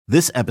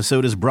This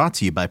episode is brought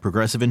to you by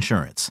Progressive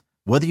Insurance.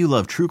 Whether you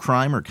love true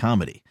crime or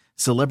comedy,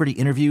 celebrity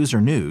interviews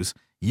or news,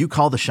 you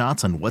call the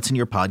shots on what's in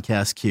your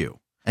podcast queue.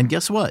 And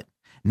guess what?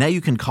 Now you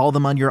can call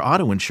them on your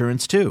auto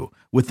insurance too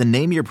with the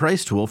Name Your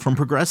Price tool from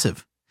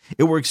Progressive.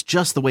 It works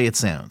just the way it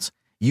sounds.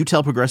 You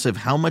tell Progressive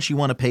how much you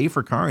want to pay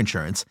for car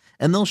insurance,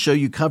 and they'll show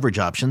you coverage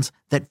options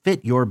that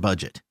fit your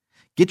budget.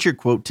 Get your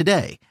quote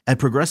today at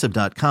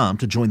Progressive.com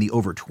to join the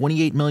over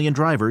 28 million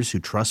drivers who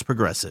trust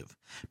Progressive.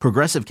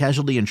 Progressive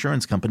Casualty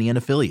Insurance Company and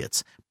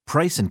Affiliates.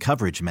 Price and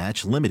coverage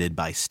match limited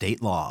by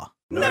state law.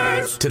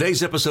 Nerds!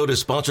 Today's episode is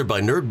sponsored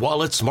by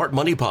NerdWallet's Smart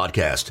Money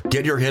Podcast.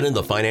 Get your head in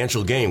the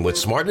financial game with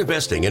smart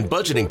investing and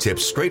budgeting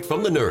tips straight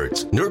from the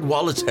nerds.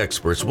 NerdWallet's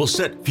experts will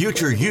set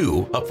future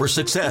you up for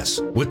success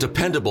with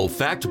dependable,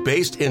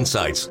 fact-based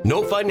insights.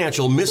 No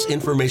financial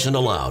misinformation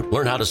allowed.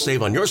 Learn how to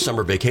save on your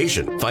summer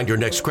vacation, find your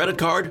next credit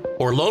card,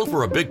 or loan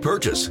for a big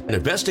purchase, and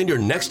invest in your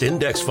next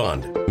index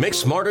fund. Make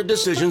smarter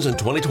decisions in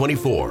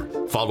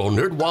 2024. Follow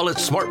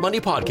NerdWallet's Smart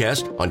Money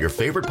Podcast on your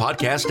favorite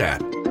podcast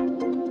app.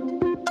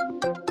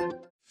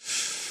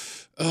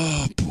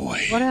 Oh, boy.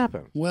 What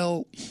happened?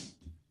 Well,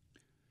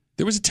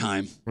 there was a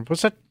time.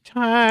 What's that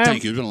time?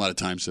 Thank you. There's been a lot of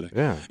times today.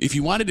 Yeah. If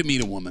you wanted to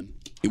meet a woman,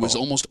 it was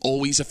almost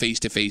always a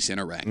face-to-face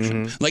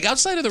interaction. Like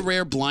outside of the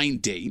rare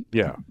blind date,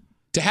 Yeah.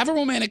 to have a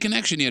romantic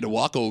connection, you had to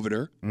walk over to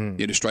her. You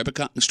had to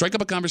strike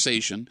up a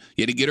conversation.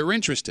 You had to get her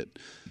interested.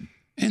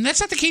 And that's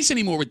not the case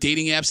anymore with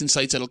dating apps and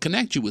sites that'll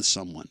connect you with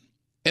someone.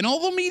 And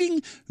although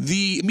meeting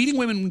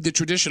women the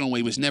traditional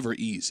way was never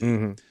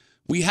easy,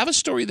 we have a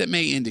story that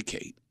may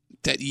indicate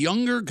that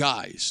younger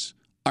guys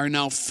are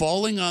now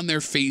falling on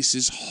their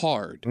faces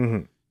hard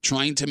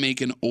trying to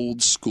make an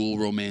old school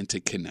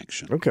romantic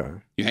connection. Okay.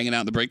 You're hanging out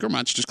in the break room.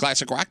 It's just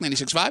Classic Rock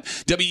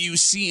 96.5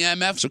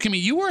 WCMF. So,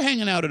 Kimmy, you were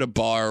hanging out at a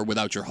bar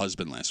without your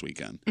husband last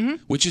weekend,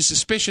 which is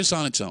suspicious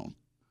on its own.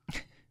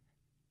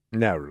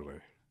 Not really.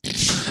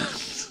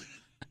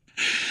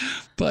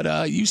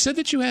 But you said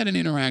that you had an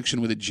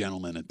interaction with a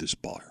gentleman at this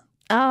bar.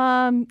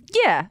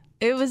 Yeah,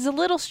 it was a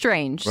little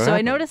strange. What So I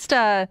happened? noticed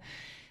a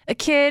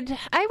kid,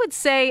 I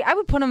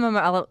would put him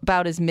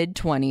about his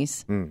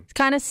mid-20s. He's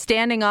kind of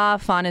standing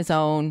off on his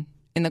own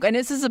and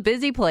this is a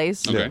busy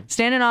place. Okay.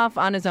 Standing off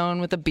on his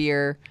own with a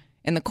beer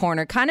in the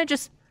corner, kind of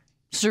just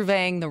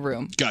surveying the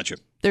room. Gotcha.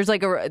 There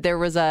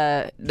was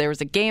a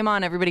game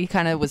on. Everybody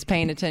kind of was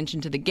paying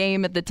attention to the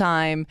game at the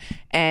time,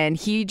 and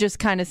he just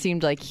kind of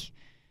seemed like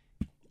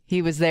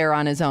he was there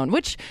on his own,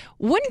 which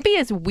wouldn't be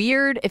as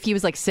weird if he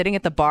was like sitting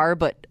at the bar,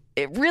 but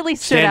it really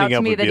stood Standing out to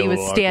up me would that be a he was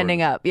little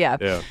standing awkward. up. Yeah.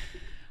 Yeah.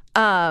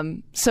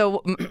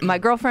 So my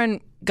girlfriend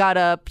got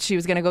up. She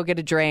was going to go get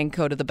a drink,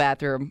 go to the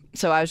bathroom.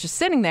 So I was just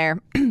sitting there,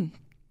 and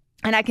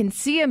I can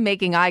see him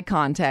making eye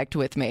contact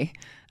with me.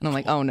 And I'm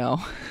like, oh, no.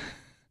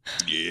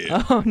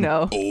 Yeah. Oh,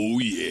 no. Oh,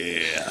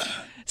 yeah.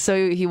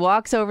 So he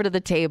walks over to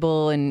the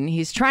table, and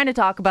he's trying to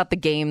talk about the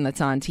game that's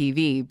on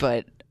TV.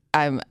 But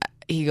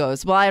he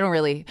goes, well, I don't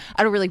really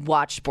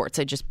watch sports.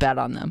 I just bet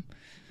on them.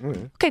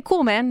 Okay,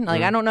 cool, man.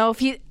 Like, I don't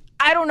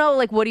know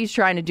like what he's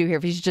trying to do here.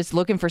 If he's just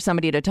looking for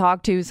somebody to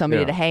talk to,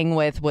 somebody to hang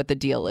with, what the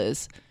deal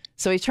is.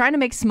 So he's trying to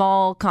make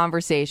small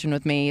conversation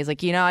with me. He's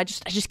like, I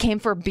just came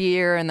for a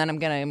beer and then I'm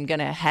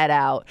gonna head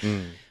out.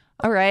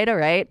 All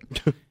right.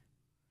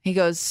 He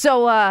goes,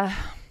 so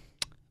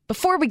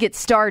before we get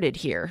started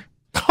here,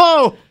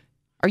 Oh!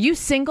 are you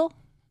single?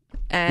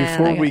 And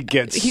Before we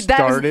get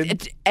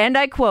started? And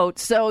I quote,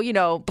 so,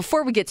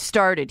 before we get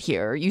started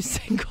here, are you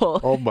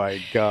single? Oh,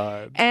 my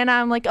God. And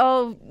I'm like,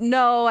 oh,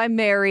 no, I'm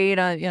married.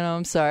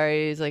 I'm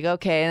sorry. He's like,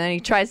 okay. And then he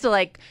tries to,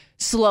 like,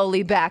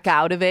 slowly back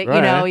out of it.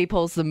 Right. He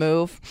pulls the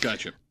move.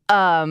 Gotcha.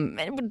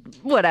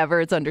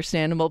 Whatever. It's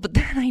understandable. But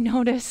then I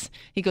notice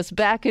he goes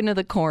back into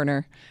the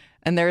corner,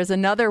 and there is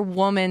another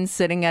woman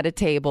sitting at a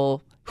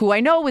table who I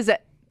know was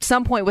at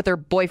some point with her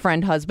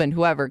boyfriend, husband,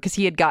 whoever, because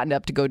he had gotten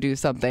up to go do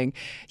something.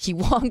 He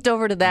walked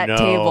over to that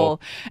table,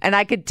 and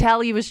I could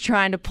tell he was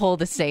trying to pull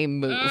the same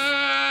move.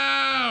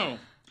 Oh!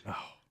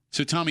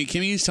 So, Tommy,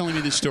 Kimmy is telling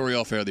me this story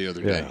off air the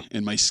other day,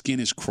 and my skin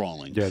is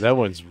crawling. Yeah, that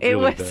one's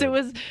really bad. It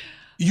was.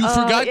 You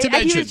forgot to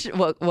mention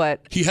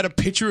What? he had a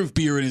pitcher of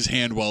beer in his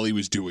hand while he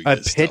was doing A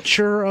this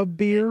pitcher of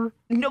beer?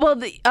 No,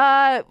 he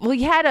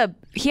had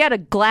a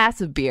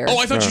glass of beer. Oh,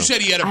 I thought you said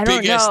he had a I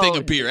don't big ass know. thing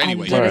of beer.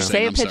 Anyway, Did I you're say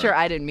saying, a I'm pitcher? sorry.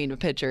 I didn't mean a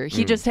pitcher.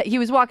 He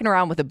was walking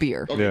around with a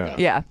beer. Yeah.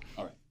 Yeah.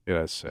 All right. Yeah,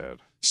 that's sad.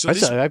 So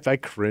I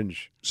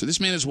cringe. So this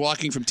man is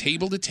walking from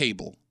table to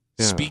table,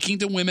 speaking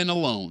to women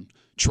alone,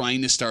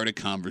 trying to start a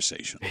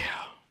conversation. Yeah.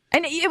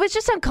 And it was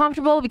just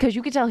uncomfortable because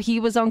you could tell he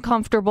was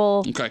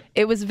uncomfortable. Okay.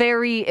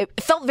 It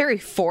felt very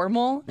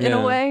formal in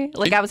a way.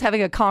 Like I was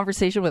having a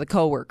conversation with a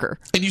coworker.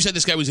 And you said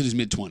this guy was in his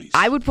mid-20s.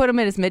 I would put him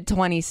in his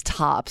mid-20s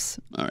tops.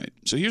 All right.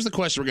 So here's the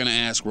question we're going to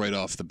ask right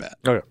off the bat.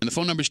 Okay. And the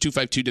phone number is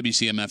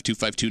 252-WCMF,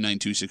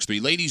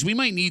 252-9263. Ladies, we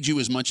might need you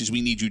as much as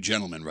we need you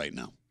gentlemen right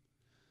now.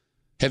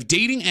 Have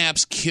dating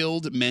apps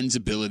killed men's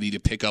ability to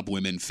pick up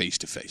women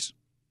face-to-face?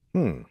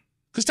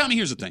 Because, Tommy,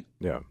 here's the thing.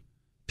 Yeah.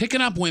 Picking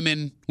up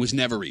women was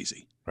never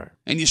easy. Right.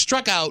 And you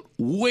struck out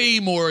way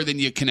more than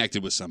you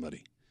connected with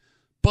somebody.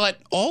 But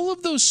all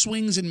of those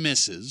swings and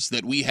misses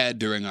that we had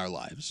during our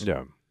lives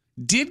Yeah.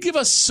 did give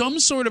us some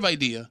sort of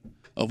idea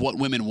of what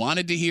women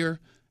wanted to hear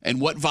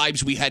and what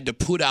vibes we had to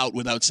put out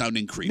without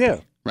sounding creepy. Yeah.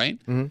 Right?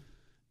 Mm-hmm.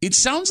 It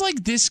sounds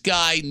like this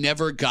guy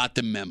never got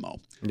the memo.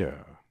 Yeah.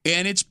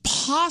 And it's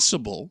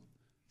possible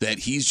that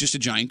he's just a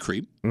giant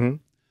creep. Mm-hmm.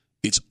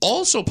 It's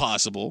also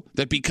possible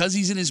that because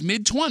he's in his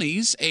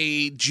mid-20s,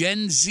 a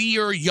Gen Z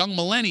or young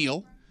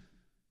millennial,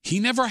 he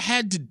never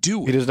had to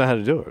do it. He doesn't know how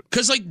to do it.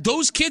 Because, like,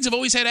 those kids have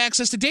always had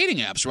access to dating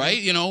apps, right?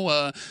 You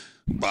know,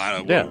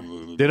 Yeah.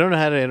 They don't know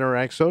how to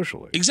interact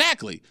socially.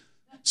 Exactly.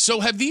 So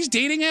have these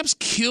dating apps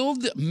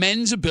killed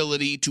men's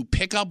ability to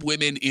pick up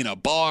women in a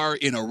bar,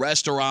 in a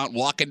restaurant,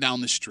 walking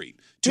down the street?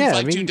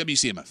 252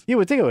 WCMF. You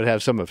would think it would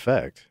have some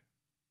effect.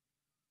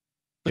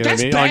 But You know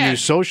that's what I mean? bad. On your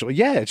social.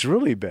 Yeah, it's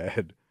really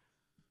bad.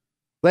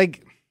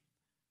 Like,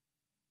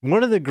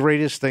 one of the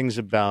greatest things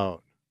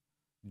about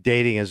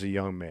dating as a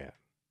young man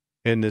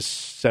in the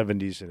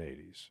 70s and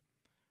 80s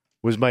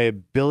was my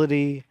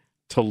ability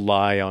to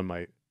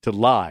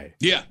lie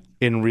Yeah,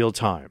 in real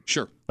time.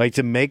 sure. Like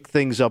to make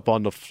things up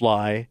on the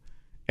fly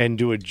and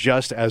do it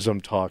just as I'm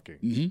talking.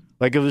 Mm-hmm.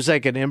 Like it was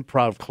like an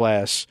improv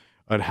class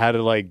on how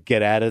to like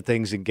get out of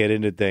things and get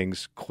into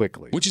things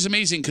quickly. Which is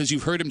amazing because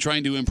you've heard him try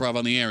and do improv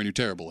on the air and you're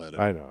terrible at it.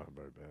 I know,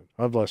 but man,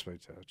 I've lost my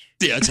touch.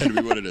 Yeah, that's had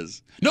to be what it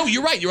is. No,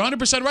 you're right. You're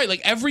 100% right.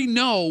 Like every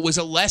no was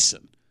a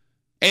lesson.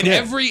 And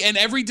Yeah.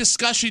 every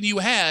discussion you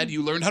had,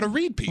 you learned how to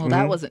read people.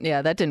 Well,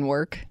 that didn't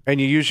work.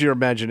 And you use your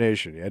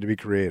imagination. You had to be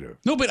creative.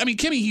 No, but I mean,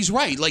 Kimmy, he's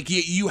right. Like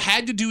you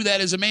had to do that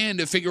as a man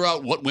to figure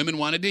out what women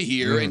wanted to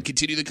hear and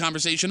continue the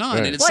conversation on.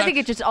 Right. And it's Well, I not- think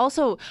it just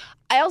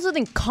I also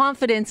think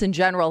confidence in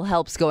general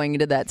helps going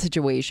into that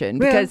situation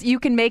because you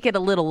can make it a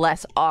little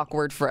less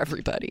awkward for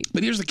everybody.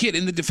 But here's the kid.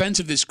 In the defense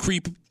of this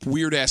creep,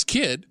 weird ass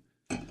kid,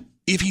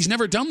 if he's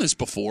never done this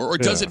before or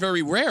does it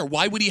very rare,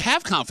 why would he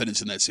have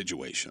confidence in that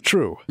situation?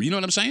 True. You know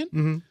what I'm saying?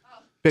 Mm-hmm.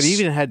 But he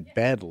even had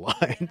bad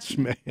lines,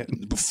 man.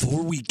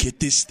 Before we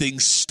get this thing No,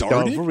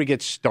 started. before we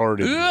get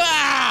started.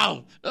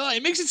 Wow!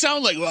 It makes it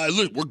sound like, well,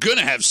 look, we're going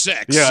to have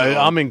sex. Yeah, so.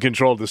 I'm in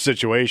control of the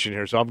situation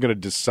here, so I'm going to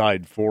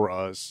decide for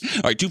us.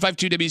 All right,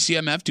 252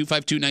 WCMF,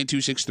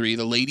 252-9263.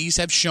 The ladies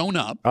have shown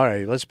up. All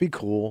right, let's be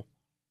cool.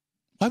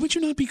 Why would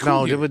you not be cool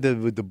No, here? with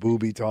the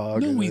booby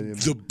talk. No, and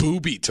the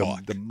booby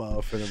talk. The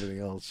muff and everything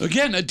else.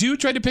 Again, a dude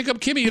tried to pick up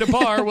Kimmy at a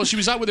bar while she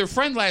was out with her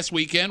friend last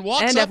weekend.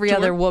 Walks And up every to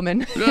other her.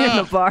 woman in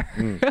Yeah. the bar.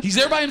 He's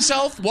there by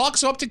himself,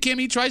 walks up to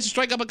Kimmy, tries to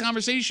strike up a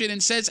conversation,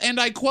 and says, and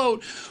I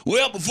quote,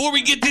 well, before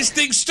we get this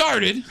thing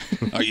started,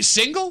 are you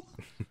single?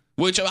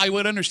 Which I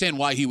would understand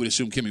why he would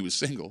assume Kimmy was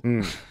single.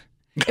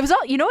 It was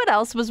all. You know what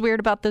else was weird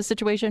about this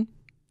situation?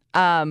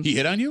 He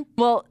hit on you?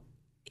 Well,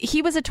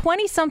 he was a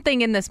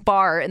 20-something in this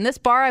bar, and this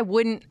bar I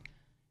wouldn't.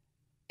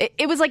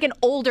 It was like an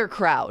older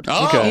crowd,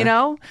 Oh. you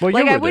know? Well, you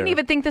like I were wouldn't there.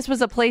 even think this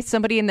was a place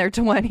somebody in their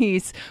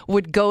 20s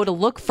would go to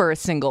look for a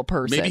single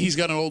person. Maybe he's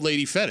got an old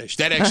lady fetish.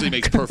 That actually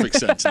makes perfect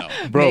sense now.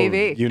 Bro,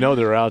 Maybe. you know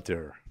they're out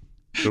there.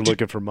 They're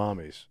looking for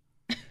mommies.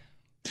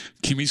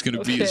 Kimmy's going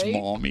to be his Okay.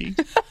 mommy.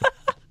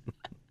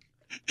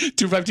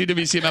 252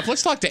 WCMF.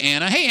 Let's talk to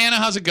Anna. Hey, Anna,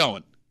 how's it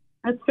going?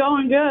 It's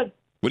going good.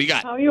 What do you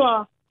got? How are you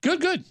all?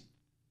 Good.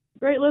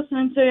 Great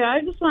listening to you. I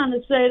just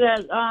wanted to say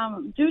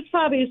that dude's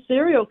probably a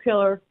serial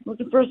killer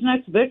looking for his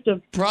next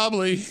victim.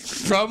 Probably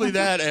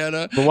that,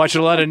 Anna. We're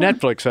watching a lot of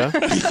Netflix, huh?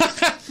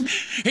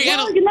 Hey,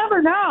 Anna, Well, you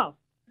never know.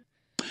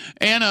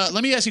 Anna,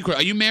 let me ask you a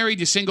question. Are you married?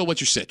 You single? What's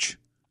your sitch?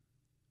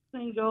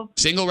 Single.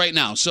 Single right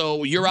now.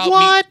 So you're out.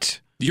 What?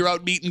 You're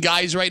out meeting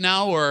guys right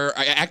now, or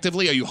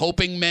actively? Are you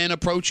hoping men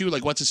approach you?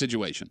 Like, what's the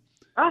situation?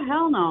 Oh,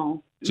 hell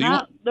no. So you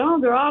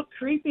No, they're all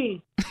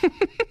creepy.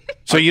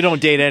 So you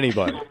don't date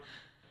anybody?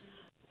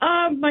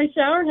 My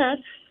shower head.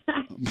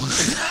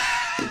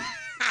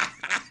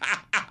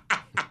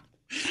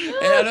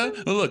 Anna,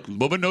 look,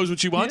 woman knows what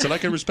she wants, and I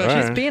can respect All it.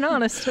 right. Just being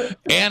honest.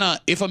 Anna,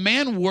 if a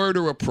man were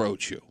to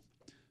approach you,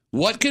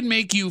 what could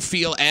make you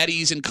feel at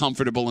ease and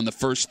comfortable in the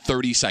first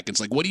 30 seconds?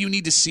 Like, what do you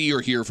need to see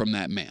or hear from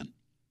that man?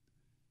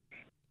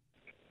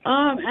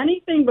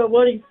 Anything but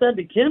what he said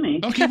to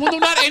Kimmy. Okay, well, no,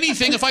 not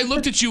anything. If I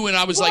looked at you and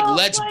I was like, Well,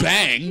 let's like,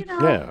 bang. You know,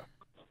 Yeah.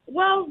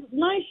 Well,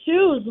 nice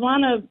shoes.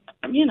 Want to,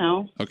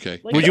 Okay.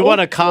 like Would you old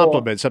want a school.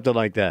 compliment, something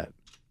like that?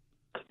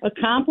 A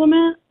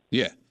compliment?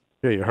 Yeah.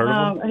 Yeah, you heard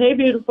of him? Hey,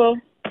 beautiful.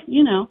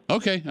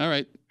 Okay. All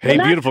right. Hey,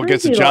 not beautiful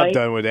gets the creepy, job like-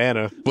 done with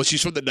Anna. Well,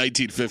 she's from the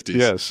 1950s.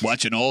 Yes.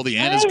 Watching all the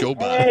Annas go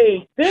by.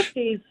 Hey,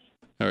 50s.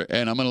 All right,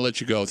 and I'm going to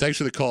let you go. Thanks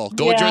for the call.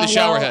 Go enjoy the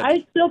shower head.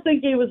 I still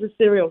think he was a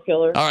serial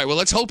killer. All right, well,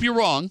 let's hope you're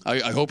wrong.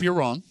 I hope you're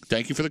wrong.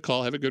 Thank you for the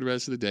call. Have a good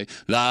rest of the day.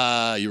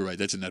 You're right.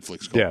 That's a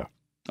Netflix call. Yeah.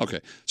 Okay.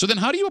 So then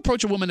how do you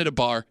approach a woman at a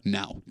bar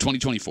now,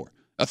 2024?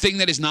 A thing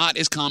that is not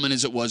as common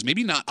as it was.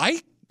 Maybe not.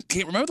 I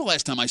can't remember the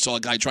last time I saw a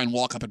guy try and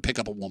walk up and pick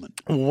up a woman.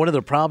 Well, one of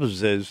the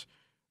problems is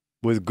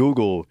with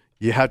Google,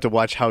 you have to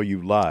watch how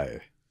you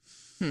lie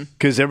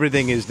because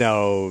everything is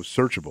now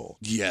searchable.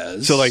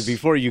 Yes. So, like,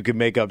 before you could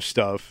make up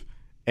stuff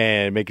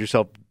and make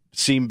yourself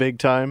seem big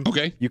time.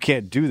 Okay. You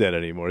can't do that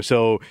anymore.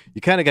 So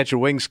you kind of got your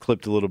wings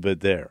clipped a little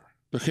bit there.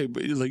 Okay,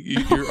 but like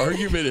your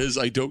argument is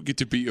I don't get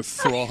to be a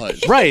fraud.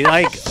 Right,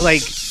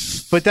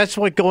 but that's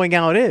what going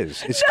out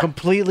is. It's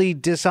completely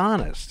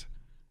dishonest.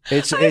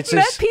 I've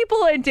met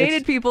people and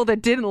dated people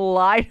that didn't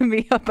lie to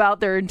me about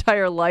their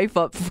entire life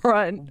up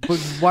front. But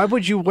why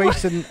would you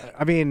waste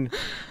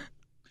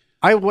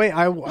I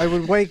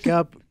would wake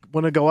up,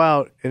 want to go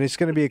out, and it's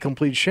going to be a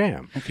complete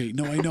sham. Okay,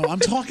 no, I know. I'm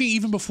talking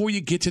even before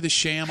you get to the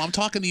sham. I'm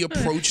talking the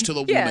approach to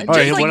the Yeah, woman. just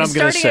right, like what I'm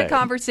gonna starting say. a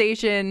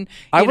conversation.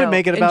 I you would know,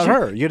 make it about enjoy-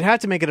 her. You'd have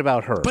to make it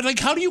about her. But like,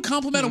 how do you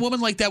compliment a woman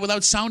like that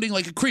without sounding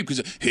like a creep?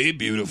 Because, hey,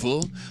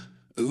 beautiful.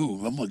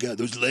 Ooh, oh my God,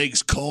 those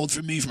legs called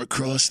for me from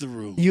across the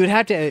room. You'd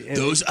have to.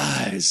 Those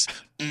eyes.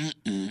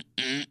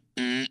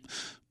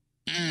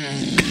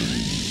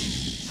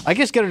 I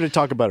guess get her to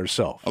talk about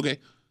herself. Okay.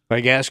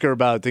 Like ask her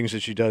about things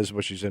that she does,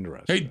 what she's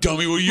interested. Hey,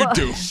 dummy, what you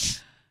do?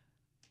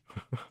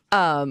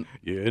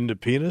 You into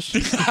penis?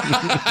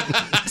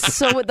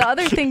 So the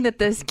other thing that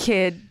this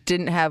kid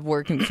didn't have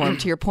working for him,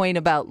 to your point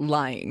about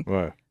lying,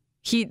 What?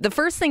 the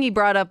first thing he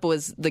brought up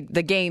was the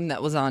game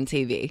that was on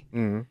TV,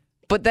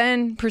 but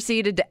then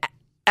proceeded to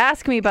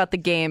ask me about the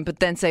game, but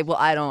then say, "Well,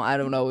 I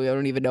don't know. I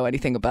don't even know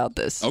anything about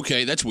this."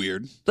 Okay, that's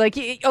weird. Like,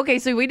 okay,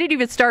 so we didn't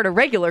even start a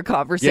regular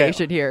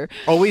conversation here.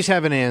 Always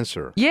have an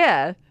answer.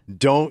 Yeah.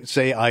 Don't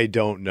say I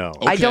don't know.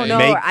 I don't know.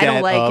 Make Or I don't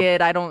that like up.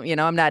 it. I don't.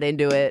 I'm not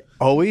into it.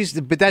 Always,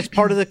 but that's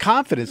part of the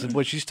confidence of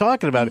what she's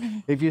talking about.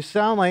 If you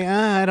sound like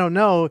I don't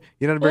know,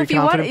 you're not a very Well, if you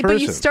want, confident but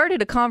person. you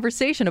started a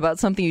conversation about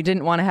something you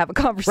didn't want to have a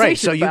conversation Right,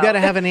 so you about. got to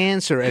have an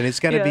answer, and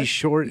it's got to Yeah. be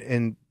short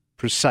and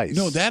precise.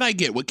 No, that I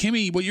get. What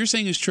you're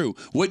saying is true.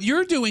 What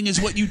you're doing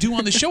is what you do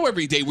on the show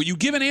every day, where you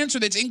give an answer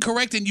that's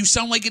incorrect and you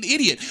sound like an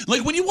idiot.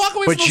 Like when you walk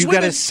away but from those you got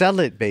women, to sell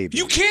it, baby.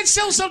 you can't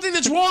sell something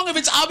that's wrong if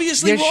it's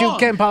obviously Yes, wrong. you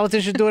can.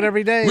 Politicians do it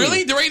every day.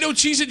 Really? There ain't no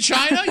cheese in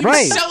China? You're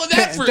Right. selling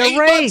that for The 8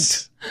 rate.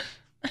 months.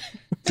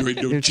 There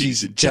ain't no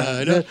cheese in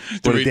China.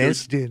 What There a ain't no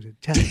dance did.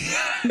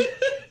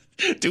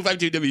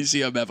 252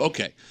 WCMF.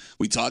 Okay.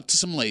 We talked to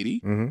some lady.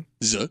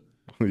 Mm-hmm.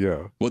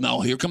 Yeah. Well, now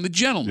here come the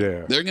gentlemen.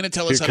 Yeah. They're going to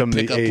tell us Here how to come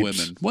pick the up apes.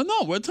 women. Well,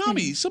 no. Well,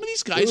 Tommy, some of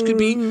these guys could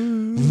be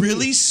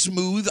really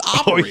smooth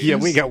Oh operators. yeah,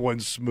 we got one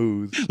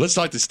smooth. Let's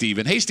talk to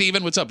Steven. Hey,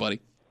 Steven. What's up,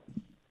 buddy?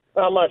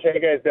 Not much. How you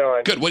guys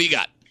doing? Good. What do you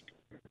got?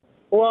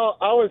 Well,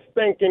 I was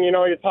thinking,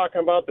 you're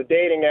talking about the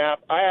dating app.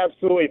 I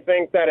absolutely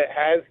think that it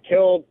has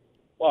killed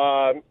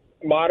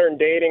modern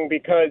dating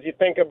because you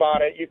think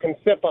about it, you can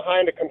sit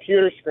behind a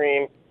computer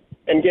screen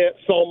and get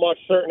so much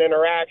certain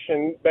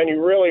interaction than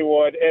you really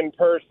would in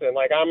person.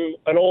 Like, I'm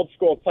an old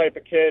school type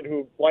of kid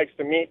who likes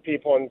to meet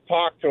people and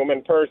talk to them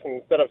in person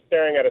instead of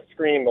staring at a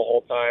screen the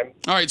whole time.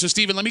 All right. So,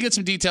 Steven, let me get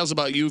some details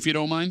about you, if you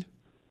don't mind.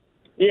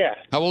 Yeah,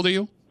 How old are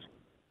you?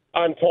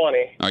 I'm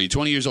 20. Are you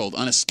 20 years old?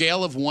 On a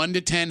scale of 1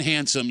 to 10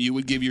 handsome, you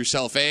would give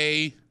yourself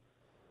a...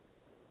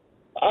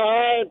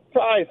 I'd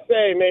probably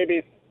say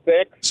maybe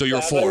 6. So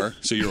you're 7. a 4.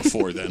 So you're a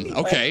 4 then.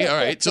 Okay, all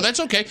right. So that's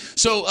okay.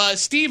 So,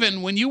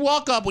 Steven, when you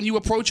walk up, when you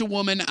approach a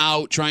woman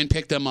out, try and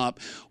pick them up,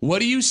 what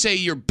do you say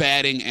your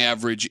batting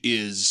average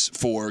is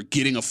for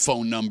getting a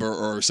phone number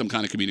or some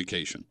kind of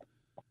communication?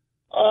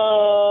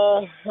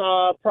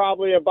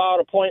 Probably about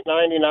a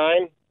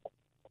 .99.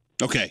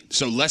 Okay,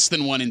 so less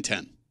than 1 in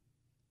 10.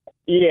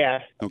 Yeah.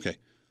 Okay.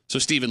 So,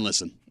 Steven,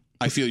 listen.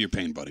 I feel your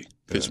pain, buddy.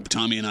 Because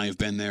Tommy and I have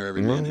been there.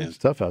 Every man It's has.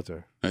 tough out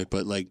there. Right?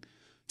 But, like,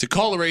 to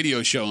call a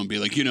radio show and be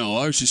like,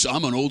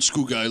 I'm an old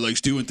school guy who likes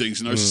doing things,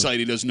 and our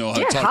society doesn't know how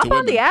Yeah, to talk hop to women.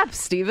 on the app,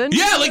 Steven.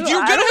 Yeah, like,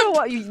 you're I gonna- don't know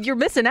what you're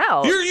missing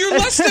out. You're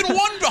less than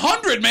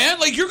 100, man.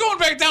 Like, you're going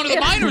back down to the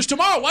minors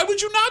tomorrow. Why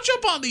would you not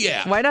jump on the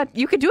app? Why not?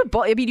 You could do it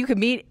both. I mean, you could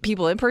meet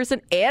people in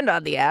person and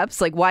on the apps.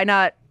 Like, why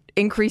not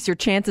increase your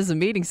chances of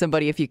meeting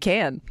somebody if you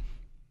can?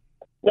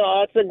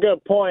 No, that's a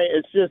good point.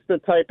 It's just the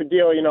type of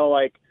deal,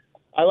 like,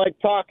 I like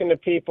talking to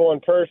people in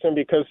person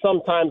because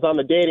sometimes on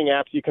the dating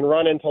apps you can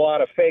run into a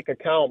lot of fake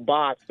account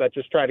bots that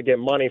just try to get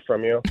money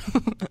from you.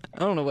 I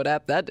don't know what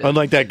app that is.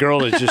 Unlike that girl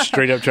that's just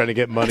straight up trying to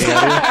get money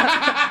out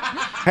of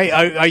you. Hey,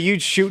 are you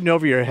shooting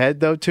over your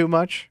head though too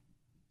much?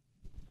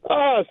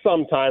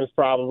 Sometimes,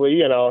 probably.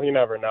 You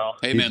never know.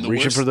 Hey, man, Keep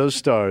reaching for those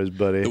stars,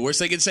 buddy. the worst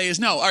they could say is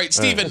no. All right,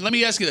 Steven, let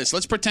me ask you this.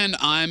 Let's pretend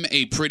I'm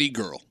a pretty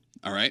girl,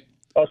 all right?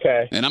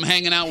 Okay. And I'm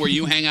hanging out where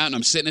you hang out, and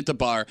I'm sitting at the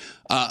bar.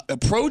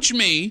 Approach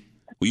me.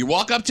 Well, you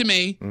walk up to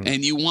me,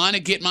 and you want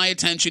to get my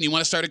attention. You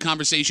want to start a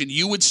conversation.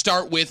 You would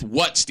start with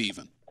what,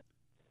 Steven?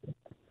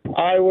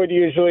 I would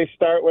usually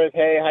start with,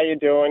 hey, how you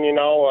doing,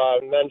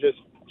 and then just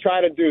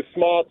try to do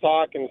small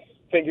talk and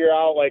figure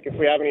out, like, if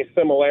we have any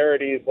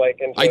similarities, like,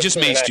 in I just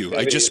certain maced you.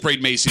 I activities. just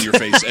sprayed mace in your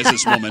face as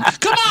this woman.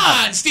 Come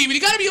on, Steven.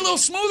 You got to be a little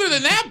smoother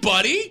than that,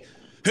 buddy.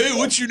 Hey,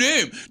 what's your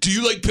name? Do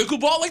you like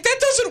pickleball? Like, that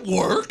doesn't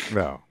work.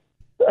 No.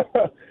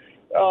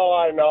 Oh,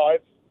 I know.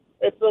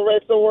 It's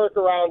a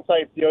workaround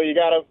type deal. You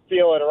got to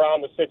feel it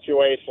around the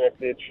situation,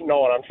 if you know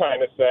what I'm trying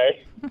to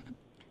say.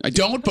 I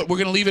don't, but we're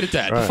going to leave it at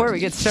that. Right. Before we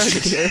get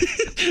started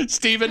here.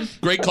 Steven,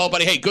 great call,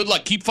 buddy. Hey, good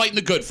luck. Keep fighting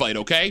the good fight,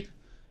 okay?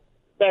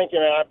 Thank you,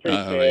 man. I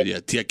appreciate it. Yeah,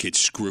 that kid's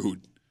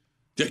screwed.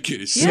 That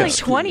kid is You're so like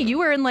 20. screwed up. You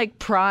were in like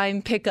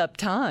prime pickup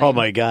time. Oh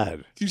my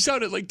God. You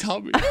sounded like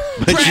Tommy. But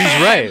she's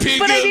right.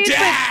 But I mean,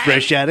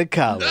 Fresh out of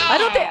college. I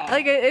don't think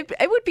like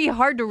it would be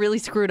hard to really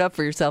screw it up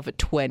for yourself at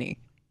 20.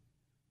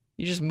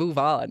 You just move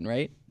on,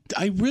 right?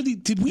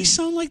 Did we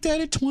sound like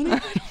that at 20?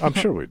 I'm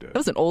sure we did. That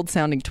was an old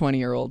sounding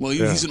 20-year-old. Well,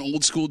 he's an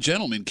old school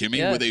gentleman, Kimmy,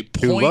 Yeah. with a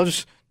Who point.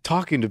 loves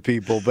talking to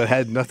people but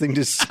had nothing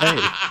to say.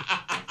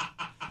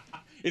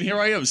 And here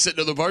I am sitting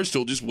on the bar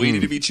stool just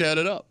waiting to be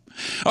chatted up.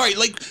 All right,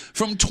 like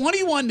from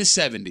 21 to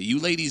 70, you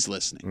ladies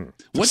listening.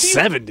 What do you,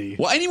 70?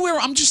 Well, anywhere,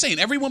 I'm just saying,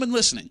 every woman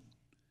listening.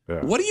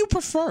 Yeah. What do you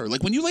prefer?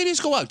 Like when you ladies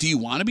go out, do you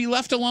want to be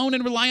left alone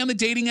and rely on the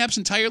dating apps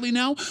entirely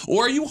now?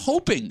 Or are you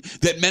hoping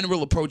that men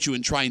will approach you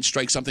and try and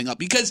strike something up?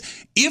 Because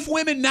if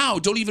women now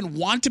don't even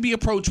want to be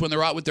approached when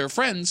they're out with their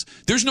friends,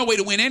 there's no way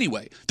to win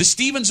anyway. The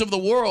Stevens of the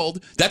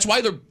world, that's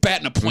why they're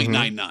batting a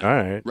 .99. All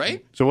right.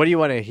 Right? So what do you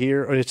want to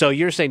hear? So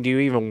you're saying, do you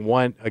even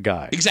want a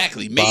guy?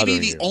 Exactly. Maybe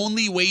bothering the you?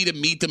 only way to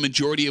meet the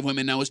majority of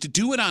women now is to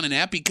do it on an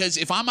app, because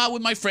if I'm out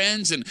with my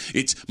friends and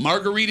it's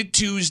Margarita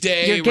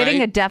Tuesday, You're getting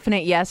right? a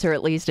definite yes or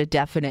at least a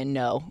definite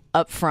no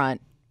up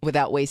front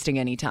without wasting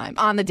any time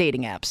on the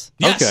dating apps.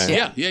 Yes.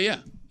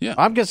 Okay. Yeah.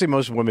 I'm guessing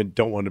most women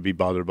don't want to be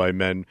bothered by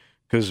men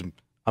because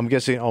I'm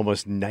guessing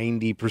almost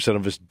 90%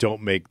 of us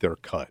don't make their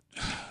cut.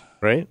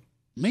 Right?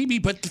 Maybe,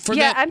 but for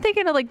Yeah, that, I'm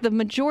thinking of like the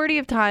majority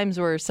of times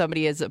where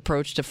somebody has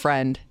approached a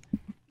friend,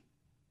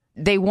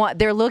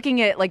 they're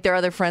looking at like their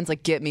other friends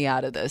like, get me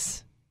out of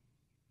this.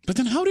 but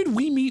then how did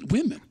we meet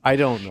women? I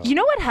don't know. You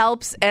know what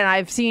helps? And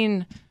I've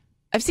seen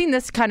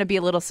this kind of be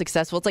a little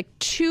successful. It's like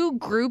two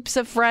groups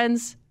of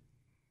friends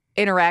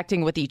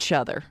interacting with each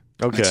other.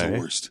 Okay. That's the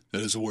worst.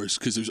 That is the worst,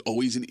 because there's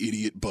always an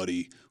idiot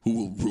buddy who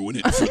will ruin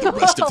it for the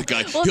rest of the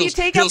guy. Well, he'll you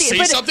take he'll out say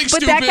but, something but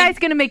stupid. that guy's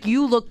going to make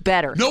you look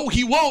better. No,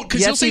 he won't, because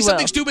Yes, he'll say he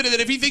something will. stupid, and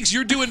then if he thinks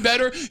you're doing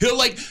better, he'll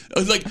like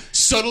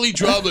subtly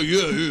drop like,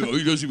 yeah,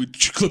 he doesn't even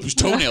clip his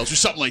toenails or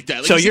something like that.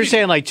 Like, So he's you're an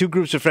saying like two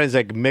groups of friends,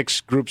 like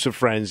mixed groups of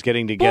friends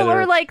getting together, Well,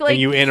 or like and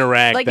you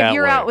interact like that if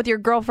you're way. out with your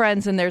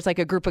girlfriends and there's like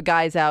a group of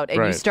guys out and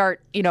you Right.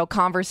 start,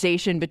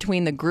 conversation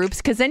between the groups,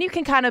 because then you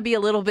can kind of be a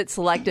little bit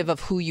selective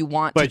of who you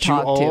want But to you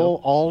talk to.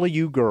 all of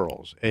you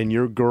girls and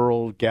your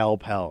gal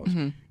pals,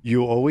 Mm-hmm.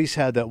 you always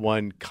have that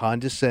one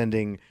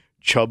condescending,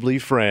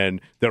 chubbly friend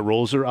that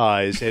rolls her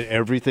eyes at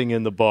everything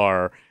in the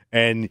bar,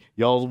 and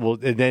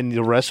and then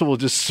the rest will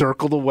just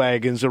circle the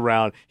wagons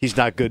around. He's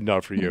not good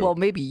enough for you. Well,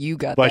 maybe you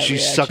got but that she's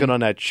reaction. sucking on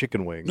that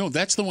chicken wing. No,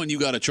 that's the one you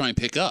got to try and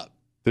pick up.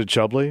 The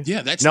chubbly?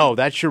 Yeah, that's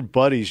that's your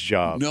buddy's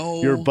job.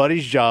 No. Your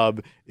buddy's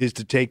job is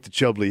to take the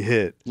chubbly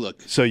hit.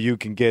 Look. So you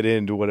can get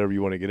into whatever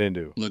you want to get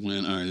into. Look,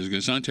 man, all right, this is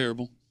going to sound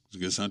terrible.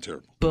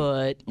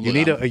 But You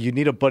Look,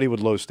 need a buddy with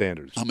low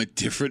standards. I'm a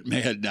different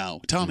man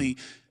now. Tommy,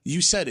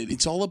 you said it.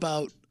 It's all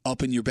about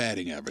upping your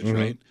batting average,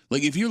 right?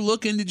 Like if you're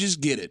looking to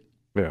just get it,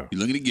 Yeah. you're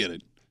looking to get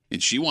it,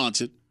 and she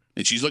wants it,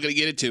 and she's looking to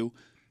get it too,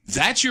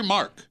 that's your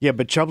mark. Yeah,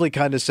 but chubbly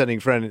condescending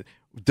friend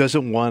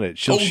doesn't want it.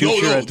 She'll shoot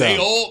you no, at they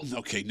the... all.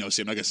 Okay, no,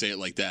 see, I'm not gonna say it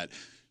like that.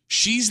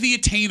 She's the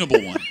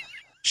attainable one.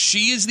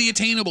 She is the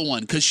attainable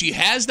one because she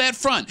has that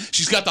front.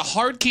 She's got the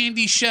hard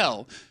candy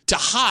shell to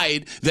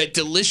hide that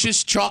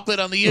delicious chocolate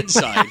on the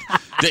inside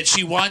that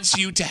she wants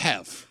you to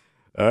have.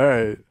 All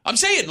right. I'm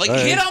saying, like, All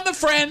right. hit on the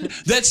friend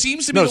that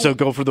seems to be. No, the- so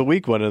go for the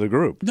weak one in the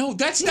group. No,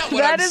 that's not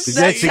what That I'm is-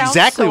 saying. That's sounds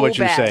exactly so what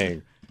you're bad.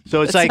 saying.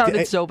 So it's That like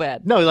sounded so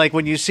bad. No, like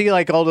when you see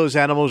like all those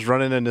animals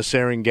running in the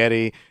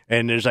Serengeti,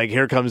 and there's like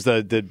here comes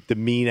the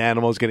mean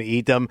animal's going to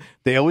eat them.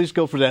 They always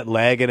go for that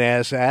lagging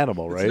ass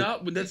animal, right?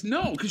 That's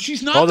no, because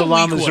she's not all the the weak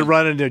llamas one. are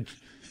running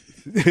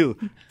to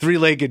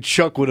three-legged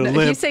chuck with a limp.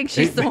 he's saying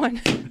she's the one,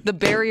 the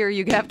barrier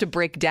you have to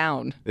break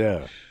down.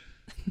 Yeah.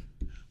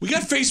 We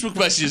got Facebook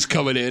messages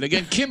coming in.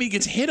 Again, Kimmy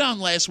gets hit on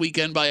last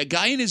weekend by a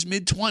guy in his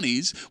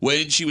mid-20s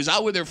when she was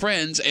out with her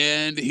friends,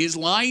 and his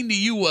line to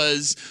you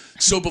was,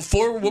 so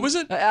before, what was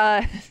it?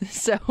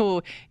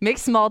 So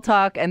makes small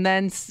talk and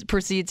then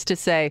proceeds to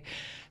say,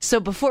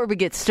 so before we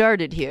get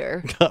started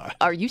here,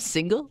 are you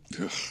single?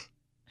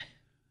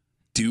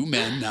 Do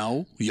men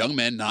now, young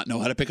men, not know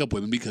how to pick up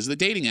women because of the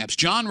dating apps?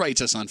 John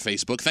writes us on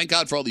Facebook. Thank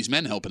God for all these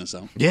men helping us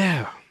out.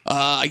 Yeah.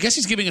 I guess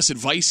he's giving us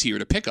advice here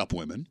to pick up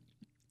women.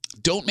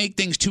 Don't make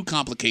things too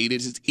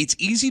complicated. It's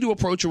easy to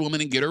approach a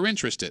woman and get her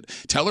interested.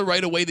 Tell her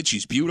right away that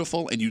she's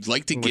beautiful and you'd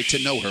like to get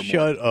to know her more.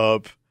 Shut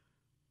up.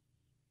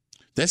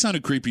 That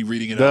sounded creepy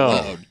reading it No.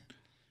 out loud.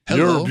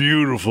 Hello? You're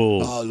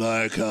beautiful. I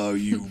like how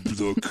you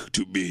look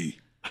to me,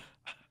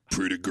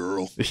 pretty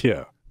girl.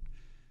 Yeah.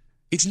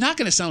 It's not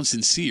going to sound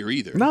sincere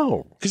either.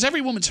 No. Because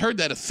every woman's heard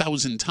that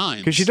 1,000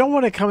 times. Because you don't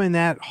want to come in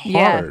that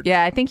hard.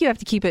 Yeah. I think you have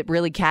to keep it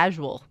really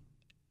casual.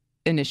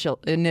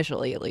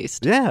 Initially, at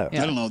least. Yeah. I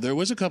don't know. There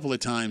was a couple of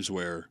times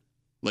where,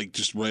 like,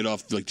 just right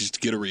off, like, just to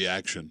get a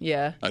reaction.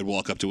 Yeah. I'd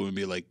walk up to him and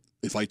be like,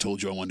 if I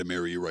told you I wanted to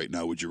marry you right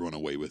now, would you run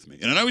away with me?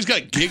 And I always got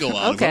a giggle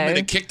out of him and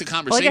to kick the Well, I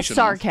conversation guess off.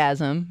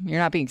 sarcasm. You're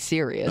not being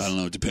serious. I don't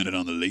know, depending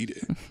on the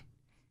lady.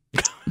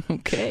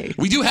 Okay.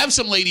 We do have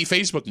some lady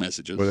Facebook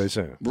messages. What are they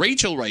saying?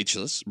 Rachel writes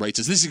us.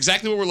 This is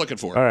exactly what we're looking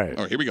for. All right.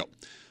 Here we go.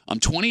 I'm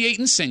 28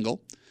 and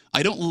single.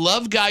 I don't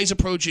love guys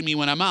approaching me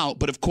when I'm out,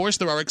 but of course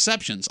there are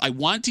exceptions. I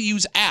want to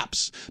use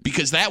apps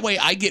because that way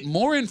I get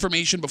more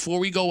information before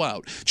we go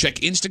out. Check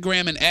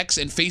Instagram and X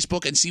and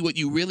Facebook and see what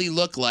you really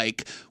look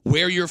like,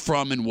 where you're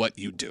from, and what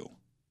you do.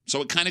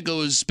 So it kind of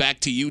goes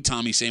back to you,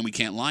 Tommy, saying we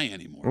can't lie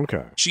anymore.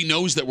 Okay. She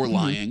knows that we're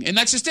lying, and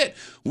that's just it.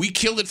 We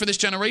killed it for this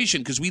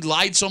generation because we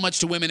lied so much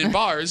to women in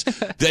bars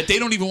that they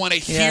don't even want to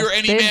hear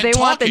any man talking. They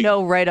want the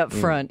no right up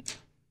front.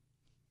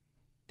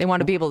 They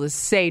want to be able to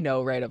say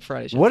no right up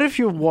front. What if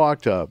you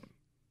walked up,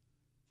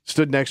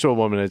 stood next to a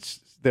woman that's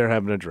there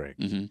having a drink,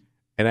 and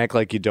act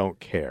like you don't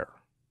care?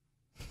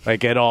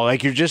 Like at all,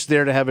 like you're just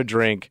there to have a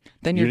drink.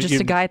 Then you're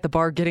just a guy at the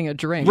bar getting a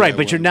drink, right?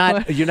 But you're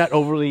not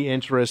overly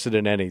interested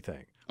in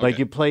anything. Like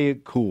you play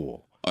it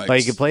cool.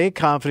 Like you play it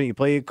confident, you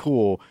play it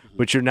cool,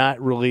 but you're not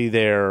really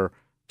there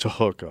to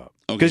hook up.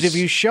 Because if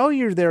you show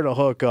you're there to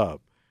hook up,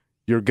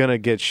 you're going to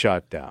get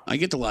shut down. I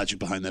get the logic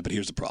behind that, but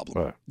here's the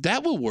problem.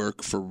 That will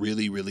work for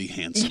really, really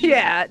handsome.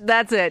 Yeah,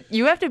 that's it.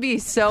 You have to be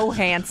so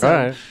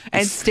handsome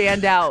and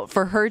stand out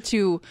for her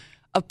to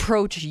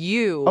approach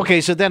you.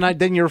 Okay, so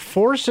then you're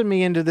forcing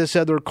me into this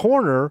other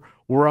corner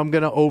where I'm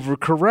going to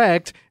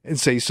overcorrect and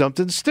say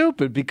something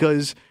stupid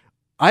because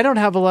I don't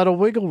have a lot of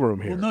wiggle room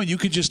here. Well, no, you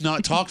could just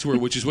not talk to her,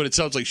 which is what it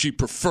sounds like she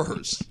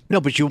prefers.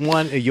 No, but you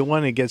want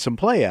to get some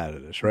play out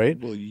of this, right?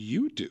 Well,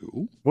 you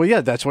do. Well,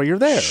 yeah, that's why you're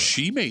there.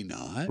 She may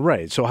not.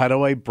 Right. So how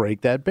do I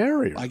break that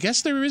barrier? I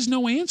guess there is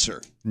no answer.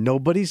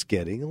 Nobody's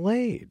getting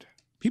laid.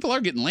 People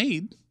are getting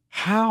laid.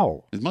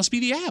 How? It must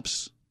be the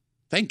apps.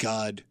 Thank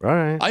God. All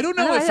right. I don't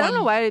know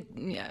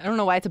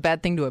why it's a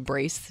bad thing to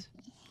embrace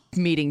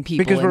meeting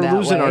people because we're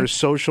losing way. Our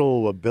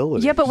social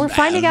ability. Yeah, but we're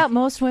finding out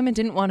most women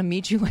didn't want to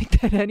meet you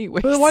like that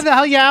anyway. Well, why the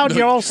hell you out? No,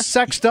 you're all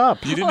sexed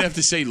up. You didn't have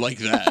to say like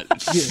that.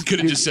 You could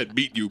have just said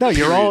meet you. No,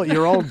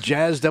 you're all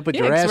jazzed up with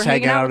your ass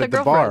hanging out at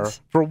the bar.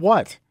 For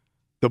what?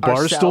 The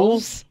bar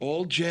stools?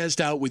 All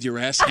jazzed out with your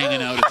ass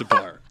hanging out at the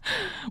bar.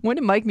 When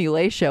did Mike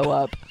Mullet show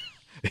up?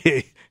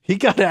 He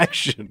got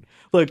action.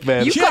 Look,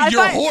 man. You're a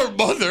whore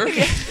mother.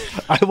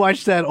 I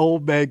watched that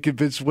old man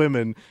convince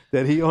women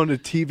that he owned a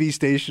TV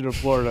station in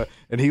Florida,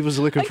 and he was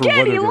looking for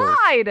women. He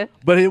lied.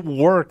 But it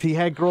worked. He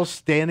had girls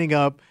standing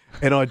up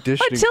and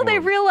auditioning until they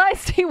him.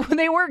 realized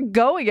they weren't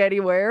going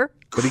anywhere.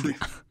 But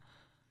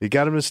he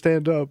got him to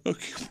stand up.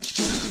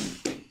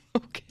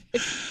 Okay.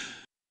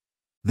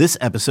 This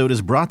episode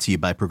is brought to you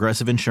by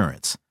Progressive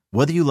Insurance.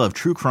 Whether you love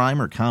true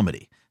crime or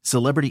comedy,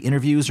 celebrity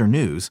interviews or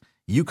news,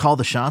 you call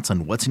the shots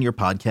on what's in your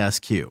podcast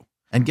queue.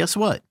 And guess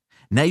what?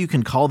 Now you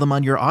can call them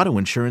on your auto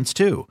insurance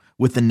too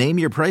with the Name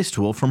Your Price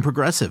tool from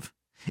Progressive.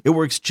 It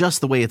works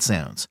just the way it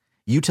sounds.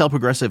 You tell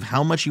Progressive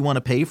how much you want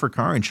to pay for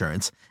car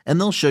insurance, and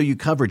they'll show you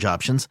coverage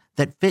options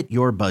that fit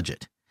your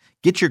budget.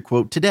 Get your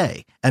quote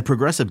today at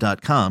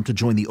Progressive.com to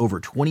join the over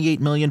 28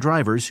 million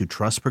drivers who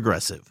trust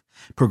Progressive.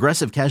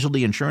 Progressive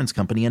Casualty Insurance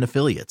Company and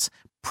Affiliates.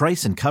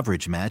 Price and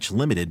coverage match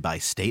limited by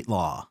state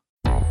law.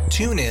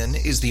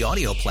 TuneIn is the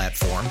audio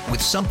platform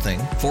with something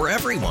for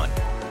everyone.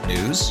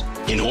 News.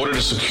 In order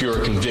to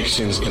secure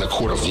convictions in a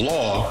court of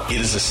law, it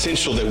is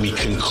essential that we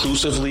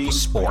conclusively.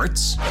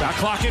 Sports. Got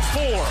clock at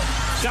 4.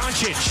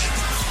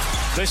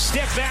 Doncic. The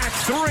step back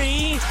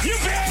 3. You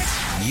bet.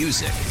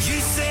 Music.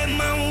 You set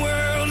my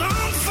world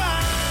on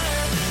fire.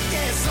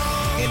 Yes,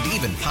 and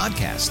even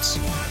podcasts.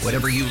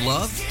 Whatever you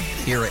love,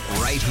 hear it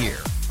right here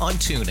on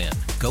TuneIn.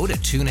 Go to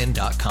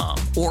TuneIn.com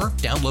or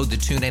download the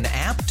TuneIn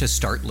app to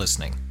start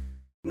listening.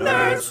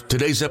 Nerds.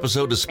 Today's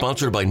episode is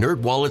sponsored by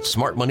NerdWallet's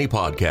Smart Money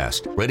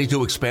Podcast. Ready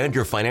to expand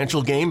your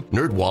financial game?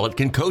 NerdWallet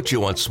can coach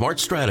you on smart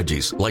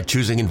strategies like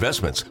choosing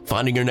investments,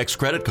 finding your next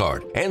credit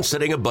card, and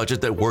setting a budget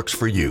that works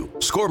for you.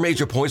 Score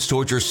major points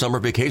towards your summer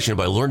vacation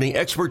by learning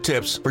expert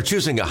tips for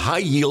choosing a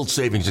high-yield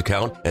savings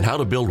account and how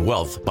to build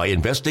wealth by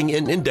investing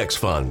in index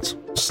funds.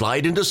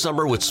 Slide into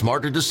summer with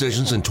smarter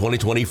decisions in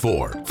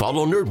 2024.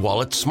 Follow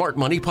NerdWallet's Smart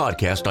Money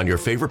Podcast on your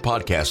favorite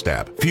podcast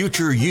app.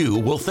 Future you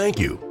will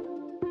thank you.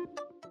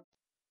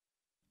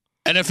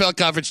 NFL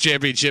Conference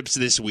Championships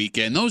this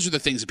weekend. Those are the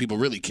things that people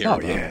really care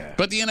about. Yeah.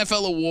 But the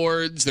NFL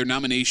awards, their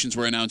nominations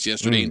were announced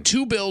yesterday, and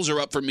 2 Bills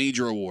are up for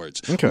major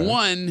awards. Okay.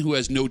 One who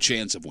has no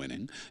chance of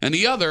winning, and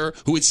the other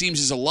who it seems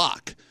is a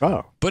lock.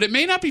 Oh. But it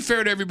may not be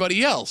fair to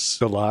everybody else.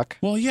 The lock?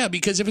 Well, yeah,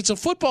 because if it's a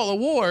football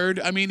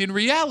award, I mean, in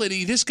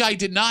reality, this guy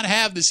did not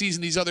have the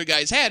season these other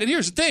guys had. And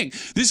here's the thing.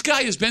 This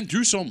guy has been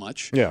through so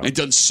much and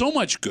done so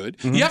much good.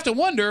 Mm-hmm. You have to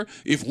wonder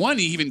if, 1,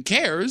 he even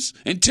cares,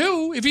 and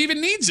 2, if he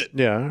even needs it.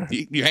 Yeah.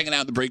 You're hanging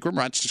out in the break room,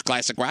 Rochester's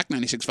Classic Rock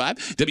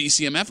 96.5,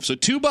 WCMF. So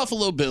 2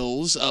 Buffalo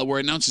Bills were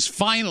announced as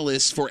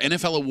finalists for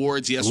NFL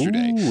awards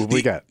yesterday. Ooh, what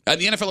we got? The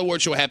NFL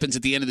award show happens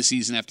at the end of the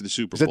season after the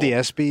Super Bowl. Bowl.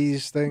 Is that the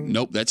ESPYs thing?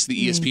 Nope, that's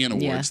the ESPN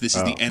Awards. Yeah. This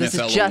is the NFL this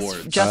is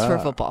Awards. Just for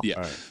football.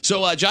 Yeah. Right.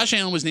 So Josh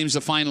Allen was named as a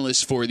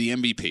finalist for the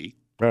MVP.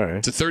 All right.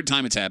 It's the third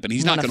time it's happened.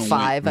 He's one not of going to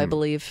win. 5, I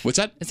believe. What's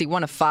that? Is he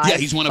one of 5? Yeah,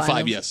 he's one of 5,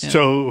 finals? yes. Yeah.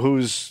 So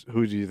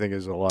who do you think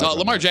is a lot?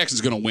 Lamar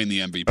Jackson's going to win the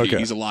MVP. Okay.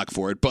 He's a lock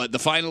for it. But the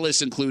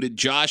finalists included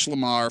Josh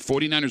Lamar,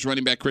 49ers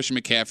running back Christian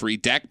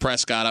McCaffrey, Dak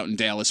Prescott out in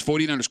Dallas,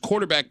 49ers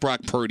quarterback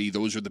Brock Purdy.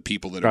 Those are the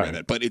people that are in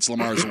it. But it's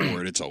Lamar's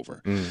award. It's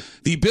over.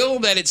 The Bill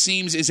that it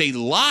seems is a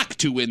lock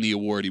to win the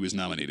award he was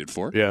nominated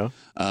for. Yeah.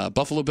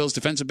 Buffalo Bills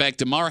defensive back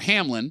DeMar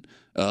Hamlin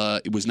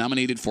was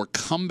nominated for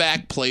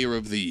Comeback Player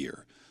of the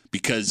Year.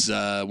 Because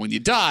when you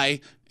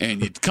die and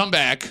you come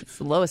back, It's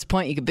the lowest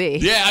point you could be.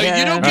 yeah, I mean,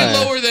 you don't get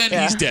lower than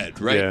he's dead,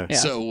 right? Yeah.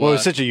 So, well,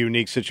 it's such a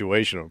unique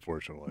situation,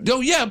 unfortunately.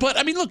 no, yeah, but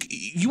I mean, look,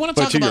 you want to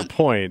But talk to your about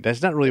point,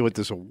 that's not really what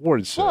this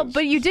award says. Well,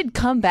 but you did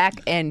come back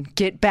and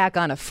get back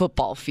on a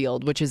football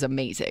field, which is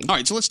amazing. All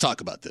right, so let's talk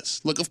about this.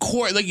 Look, of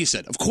course, like you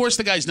said, of course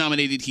the guy's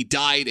nominated. He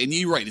died, and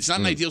you're right. It's not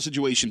an ideal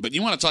situation, but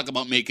you want to talk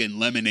about making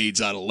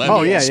lemonades out of lemons.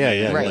 Oh, yeah,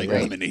 man, Right, like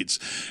right. lemonades.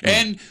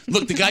 And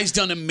look, the guy's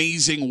done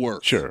amazing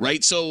work. Sure.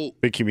 Right? So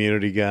big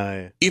community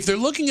guy. if they're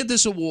looking at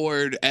this award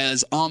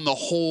as on the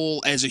whole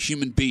as a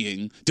human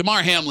being,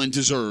 DeMar Hamlin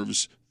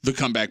deserves the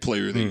Comeback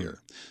Player of the Year.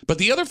 But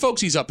the other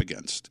folks he's up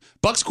against,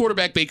 Bucs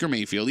quarterback Baker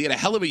Mayfield, he had a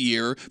hell of a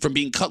year from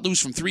being cut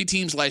loose from 3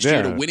 teams last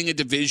year to winning a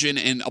division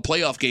and a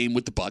playoff game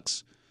with the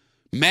Bucs.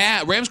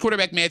 Rams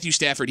quarterback Matthew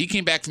Stafford, he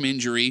came back from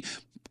injury,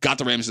 got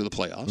the Rams to the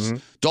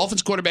playoffs.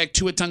 Dolphins quarterback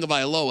Tua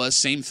Tagovailoa,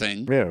 same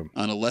thing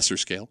on a lesser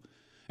scale.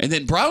 And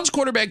then Browns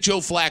quarterback Joe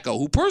Flacco,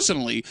 who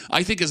personally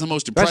I think is the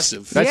most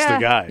impressive. That's the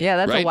guy. Yeah,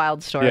 that's Right? a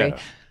wild story. Yeah.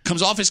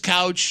 Comes off his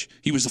couch.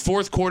 He was the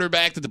 4th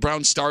quarterback that the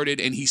Browns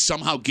started, and he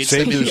somehow gets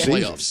Saved them in the the season.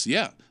 playoffs.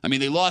 Yeah. I mean,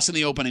 they lost in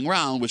the opening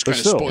round, which But kind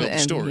of still. spoiled the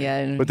And, story. yeah,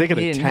 and But they could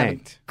he have didn't have a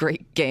tanked.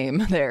 great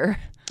game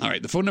there. All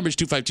right, the phone number is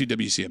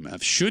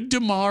 252-WCMF. Should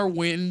DeMar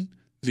win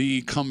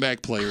the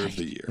Comeback Player of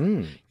the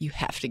Year? You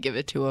have to give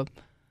it to him.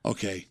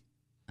 Okay.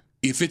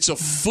 If it's a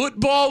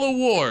football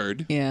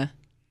award, Yeah.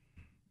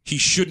 he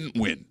shouldn't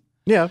win.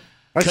 Yeah.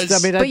 That's, I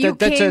mean, But you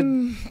that's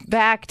came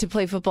back to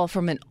play football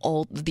from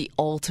the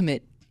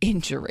ultimate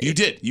injury. You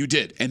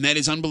did, and that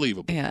is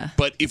unbelievable. Yeah.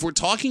 But if we're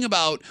talking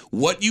about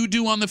what you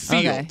do on the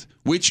field, Okay.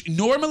 which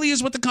normally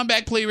is what the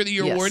Comeback Player of the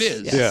Year Yes, award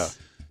is, yes. Yeah.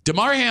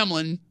 DeMar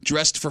Hamlin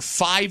dressed for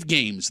 5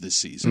 games this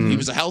season. He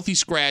was a healthy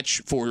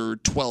scratch for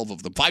 12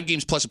 of them, 5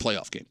 games plus a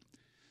playoff game.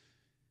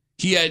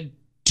 He had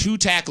 2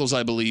 tackles,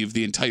 I believe,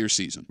 the entire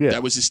season. Yeah.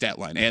 That was his stat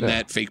line, and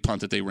that fake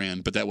punt that they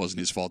ran, but that wasn't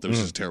his fault. That was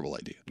just a terrible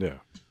idea. Yeah.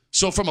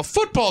 So from a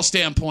football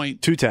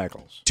standpoint, 2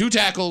 tackles. 2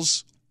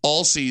 tackles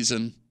all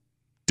season,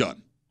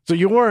 done. So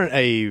you weren't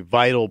a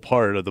vital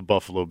part of the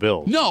Buffalo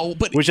Bills. No,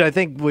 but Which I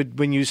think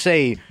when you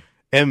say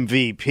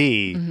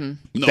MVP,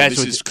 no, that's this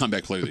what- is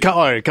Comeback Player of the Year.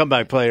 all right,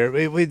 comeback player,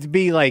 it would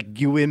be like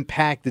you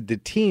impacted the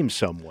team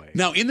some way.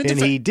 Now, in the and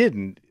he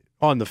didn't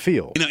on the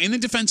field. You know, in the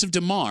defense of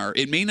DeMar,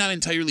 it may not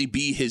entirely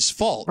be his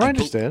fault. I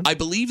understand. I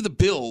believe the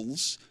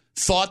Bills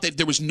thought that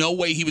there was no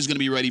way he was going to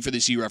be ready for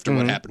this year after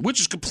what happened, which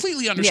is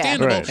completely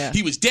understandable. Right. Yeah.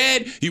 He was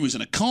dead. He was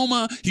in a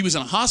coma. He was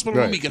in a hospital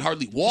room. Right. He could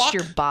hardly walk.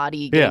 Your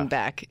body getting Yeah.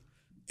 back.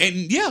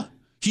 And yeah,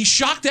 he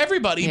shocked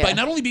everybody Yeah. by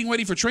not only being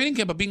ready for training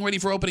camp, but being ready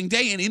for opening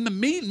day. And in the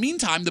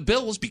meantime, the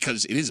Bills,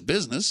 because it is a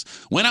business,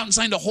 went out and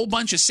signed a whole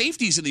bunch of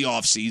safeties in the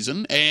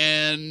offseason,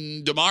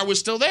 and DeMar was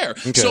still there.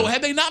 So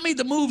had they not made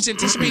the moves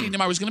anticipating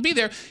DeMar was going to be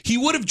there, he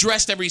would have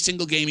dressed every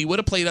single game. He would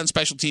have played on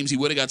special teams. He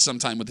would have got some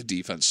time with the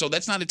defense. So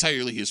that's not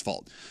entirely his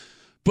fault.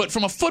 But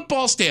from a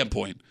football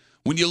standpoint,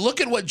 when you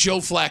look at what Joe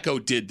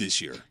Flacco did this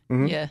year,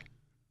 Yeah.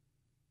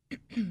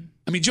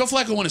 I mean, Joe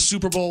Flacco won a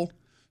Super Bowl,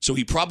 so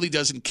he probably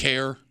doesn't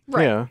care.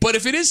 Right. Yeah. But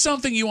if it is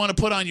something you want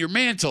to put on your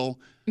mantle,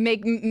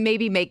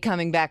 Maybe make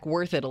coming back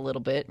worth it a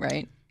little bit,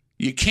 right?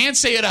 you can't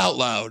say it out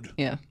loud.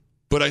 Yeah.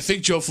 But I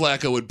think Joe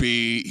Flacco would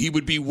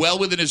be well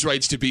within his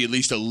rights to be at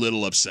least a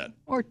little upset.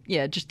 Or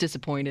just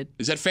disappointed.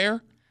 Is that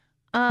fair?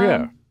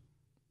 Yeah.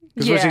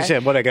 Because what's he yeah.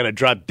 saying? What, I got to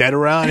drop dead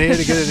around here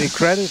to get any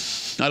credit?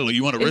 I don't know.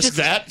 You want to It's risk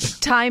that?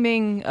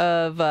 Timing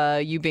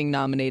of you being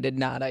nominated,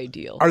 not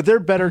ideal. Are there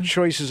better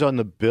choices on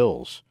the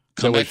Bills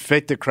that Comeback- would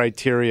fit the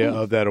criteria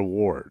of that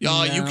award? You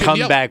can,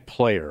 Comeback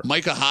player.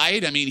 Meicah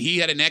Hyde. I mean, he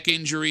had a neck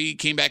injury,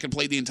 came back and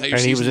played the entire And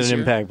season. he was this an year.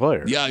 impact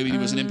player. Yeah, he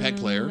was an impact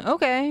player.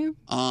 Okay.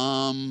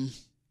 I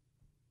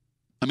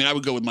mean, I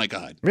would go with Meicah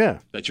Hyde. Yeah.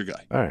 That's your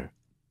guy, All right.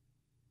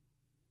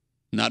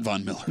 not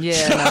Von Miller.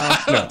 Yeah,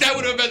 no. That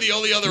would have been the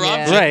only other Yeah.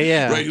 option. Right,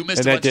 yeah. Right, who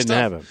missed And a that bunch of didn't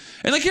stuff. happen.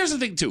 And like, here's the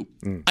thing too.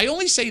 I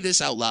only say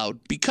this out loud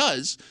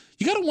because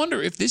you got to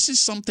wonder if this is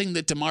something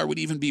that DeMar would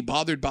even be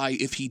bothered by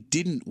if he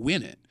didn't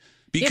win it.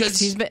 Because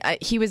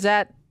he was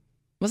at.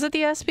 Was it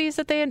the ESPYs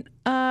that they had,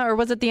 or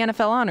was it the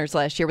NFL honors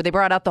last year where they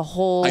brought out the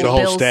whole The whole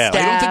Bills staff.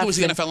 I don't think it was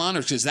the and- NFL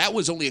honors because that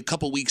was only a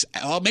couple weeks.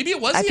 Maybe it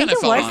was I the think NFL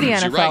it was honors. the You're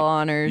NFL right.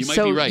 honors. You might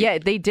so be right. yeah,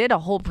 they did a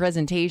whole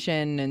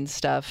presentation and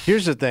stuff.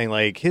 Here's the thing.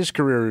 Like, his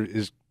career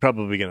is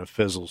probably going to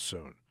fizzle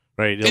soon.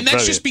 Right? And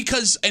that's just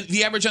because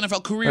the average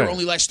NFL career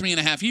only lasts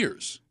 3.5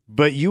 years.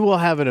 But you will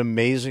have an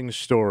amazing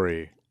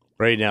story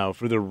right now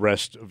for the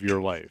rest of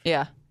your life.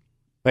 Yeah.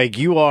 Like,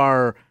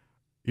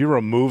 you're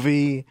a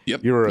movie.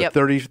 Yep. You're a Yep.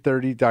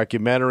 30-30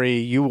 documentary.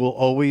 You will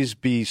always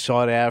be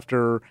sought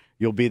after.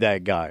 you'll be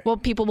that guy. Well,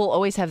 people will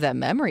always have that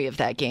memory of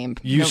that game.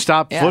 You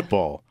stopped yeah.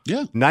 football.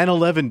 Yeah.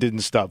 9/11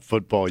 didn't stop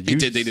football. They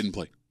didn't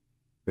play.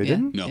 They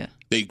didn't? No. Yeah.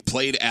 They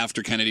played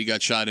after Kennedy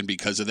got shot, and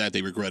because of that,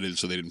 they regretted it,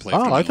 so they didn't play.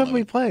 Oh, after I thought 9/11.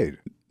 we played.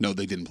 No,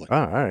 they didn't play. Oh,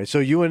 all right. So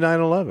you and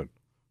 9/11.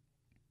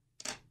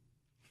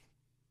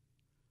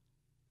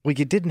 Well,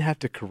 you didn't have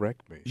to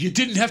correct me. You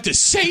didn't have to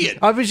say it.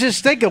 I was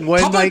just thinking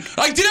when, How about- like,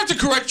 I did have to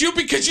correct you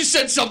because you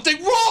said something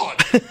wrong.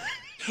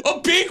 A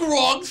big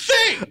wrong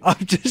thing.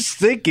 I'm just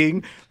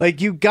thinking, like,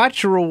 you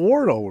got your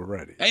reward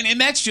already. And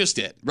that's just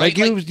it, right?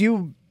 Like,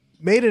 you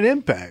made an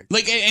impact.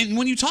 Like, and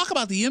when you talk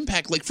about the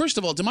impact, like, first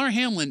of all, Damar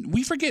Hamlin,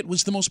 we forget,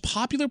 was the most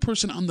popular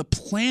person on the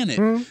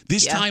planet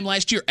this time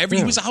last year.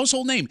 He was a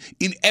household name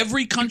in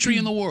every country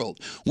in the world.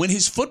 When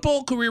his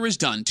football career is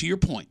done, to your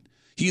point,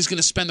 he is going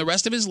to spend the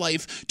rest of his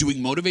life doing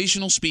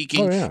motivational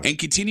speaking and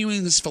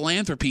continuing his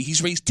philanthropy.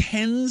 He's raised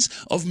tens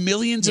of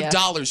millions of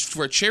dollars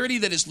for a charity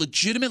that is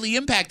legitimately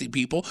impacting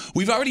people.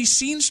 We've already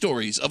seen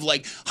stories of,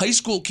 like, high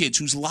school kids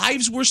whose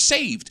lives were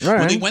saved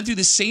when they went through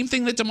the same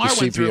thing that Damar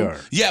went through.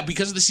 Yeah,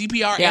 because of the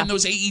CPR and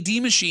those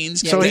AED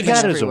machines. So he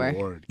got his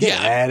award. Get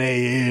out of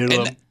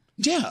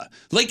here.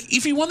 Like,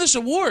 if he won this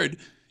award,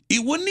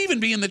 it wouldn't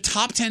even be in the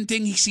top 10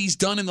 things he's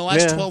done in the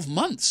last 12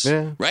 months,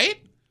 right?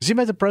 Has he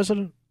met the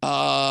president?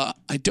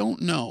 I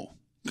don't know.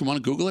 Come on,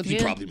 Google it. He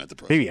probably met the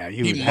president. Yeah,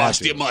 he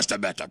must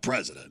have met the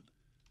president.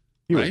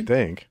 You would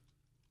think.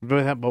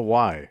 But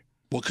why?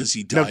 Well, because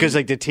he died. No, because,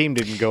 like, the team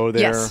didn't go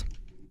there. Yes.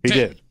 He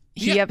did.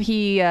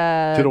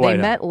 They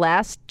met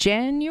last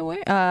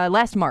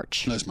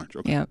March. Last March,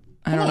 okay. Yeah.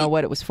 I don't know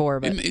what it was for,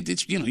 but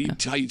it's you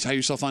tie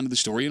yourself onto the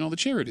story and all the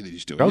charity that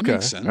he's doing. Okay. It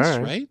makes sense,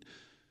 all right?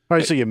 All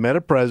right, so you met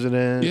a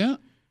president. Yeah.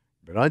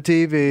 Been on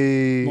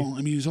TV. Well, I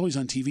mean, he was always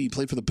on TV. He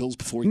played for the Bills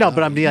before he died.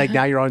 But I'm like,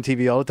 now you're on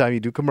TV all the time. You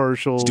do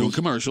commercials. He's doing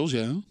commercials,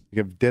 yeah. You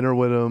have dinner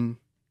with him.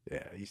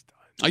 Yeah, he's done.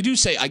 I do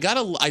say,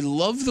 I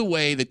love the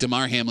way that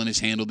Damar Hamlin has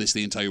handled this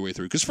the entire way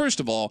through. Because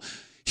first of all,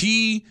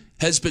 he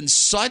has been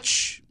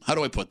such, how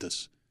do I put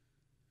this?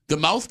 The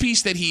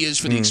mouthpiece that he is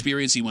for the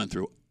experience he went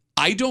through.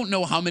 I don't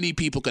know how many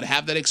people could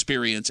have that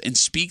experience and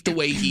speak the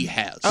way he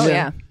has. Oh,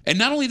 yeah. And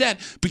not only that,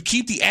 but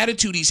keep the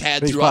attitude he's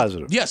had He's throughout.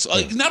 positive. Yes,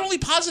 not only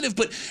positive,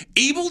 but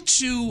able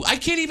to, I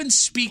can't even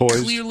speak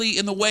Poised. clearly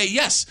in the way,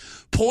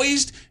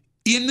 poised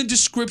in the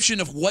description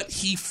of what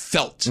he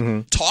felt.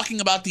 Talking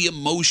about the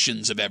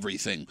emotions of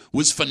everything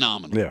was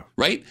phenomenal. Yeah.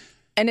 Right?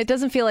 and it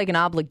doesn't feel like an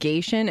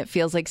obligation. It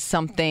feels like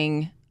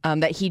something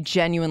that he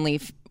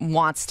genuinely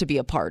wants to be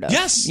a part of.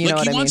 Yes, you know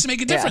like he what I wants to mean?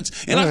 make a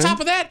difference. And on top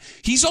of that,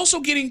 he's also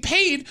getting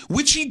paid,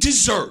 which he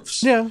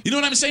deserves. Yeah. You know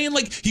what I'm saying?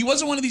 Like, he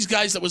wasn't one of these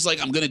guys that was like,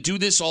 I'm going to do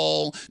this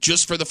all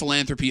just for the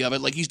philanthropy of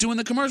it. Like, he's doing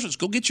the commercials.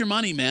 Go get your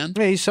money, man.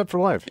 Yeah, he's set for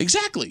life.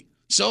 Exactly.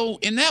 So,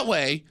 in that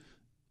way...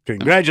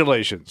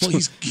 Congratulations. Well,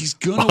 he's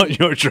going to... on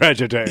your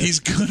tragedy. He's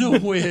going to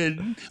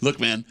win.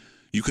 Look, man,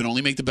 you can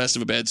only make the best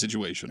of a bad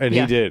situation. And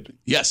he did.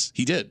 Yes,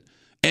 he did.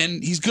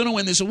 And he's going to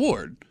win this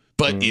award.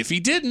 But if he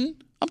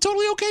didn't, I'm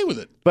totally okay with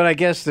it. But I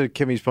guess to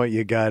Kimmy's point,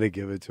 you got to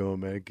give it to him,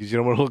 man, because you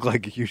don't want to look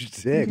like a huge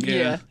dick.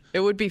 Yeah. It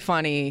would be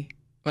funny.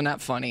 Well,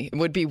 not funny. It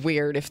would be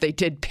weird if they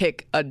did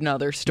pick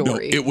another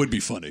story. No, it would be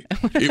funny.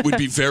 It would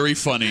be very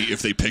funny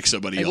if they pick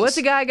somebody like, else. what's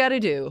a guy got to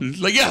do?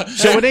 Like, yeah.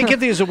 So when they give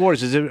these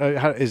awards, is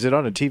it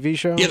on a TV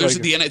show? Yeah, there's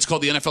like, it's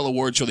called the NFL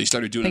Awards Show. They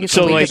started doing it. it's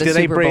so the week like, of the do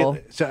they Super Bowl.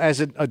 bring?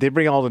 So they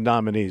bring all the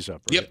nominees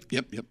up. Right?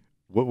 Yep.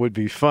 What would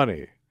be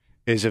funny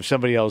is if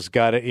somebody else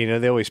got it. You know,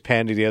 they always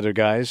pan to the other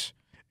guys,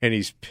 and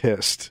he's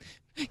pissed.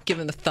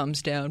 Giving the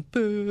thumbs down.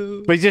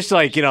 Boo. But just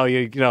like you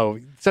know,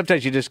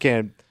 sometimes you just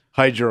can't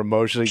hide your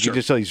emotions. Sure. You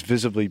just tell he's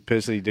visibly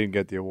pissed that he didn't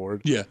get the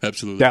award. Yeah,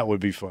 absolutely. That would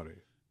be funny.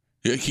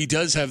 Yeah, he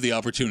does have the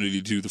opportunity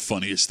to do the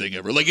funniest thing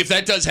ever. Like, if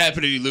that does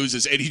happen and he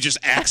loses and he just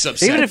acts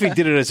upset. Even if he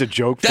did it as a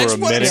joke for That's a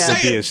what I'm minute, it'd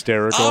be saying.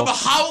 hysterical. I'm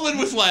howling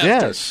with laughter.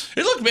 Yes.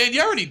 Hey, look, man,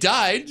 you already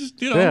died. Just,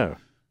 do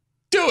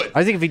it.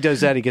 I think if he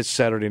does that, he gets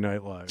Saturday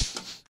Night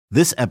Live.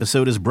 This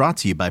episode is brought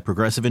to you by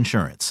Progressive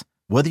Insurance.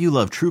 Whether you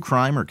love true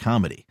crime or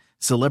comedy,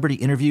 celebrity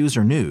interviews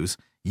or news,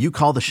 you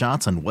call the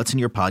shots on what's in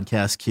your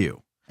podcast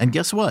queue. And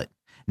guess what?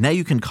 Now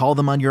you can call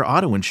them on your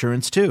auto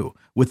insurance too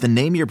with the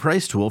Name Your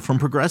Price tool from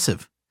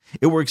Progressive.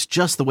 It works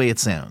just the way it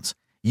sounds.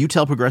 You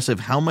tell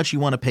Progressive how much you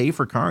want to pay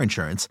for car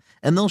insurance,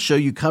 and they'll show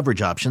you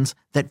coverage options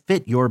that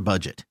fit your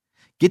budget.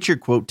 Get your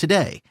quote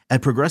today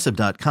at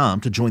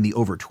Progressive.com to join the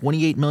over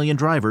 28 million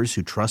drivers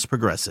who trust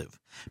Progressive.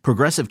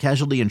 Progressive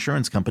Casualty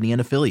Insurance Company and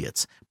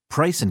Affiliates.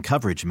 Price and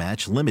coverage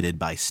match limited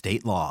by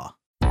state law.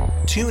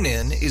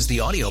 TuneIn is the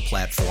audio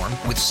platform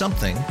with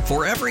something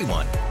for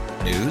everyone.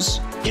 News.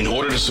 In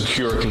order to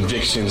secure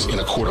convictions in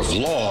a court of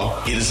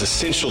law, it is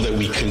essential that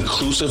we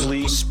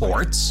conclusively.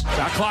 Sports.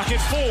 The clock at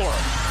 4.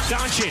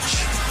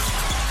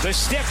 Doncic. The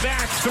step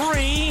back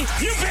 3.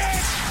 You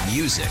bet.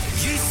 Music.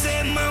 You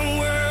set my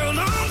world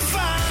on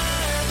fire.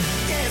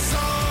 Yes,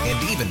 oh.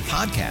 And even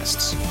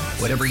podcasts.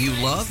 Whatever you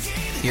love,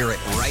 hear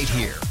it right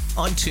here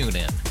on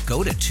TuneIn.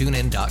 Go to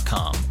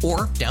TuneIn.com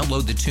or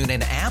download the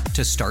TuneIn app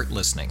to start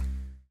listening.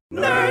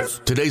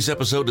 Nerds. Today's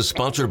episode is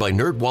sponsored by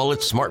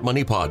NerdWallet's Smart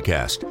Money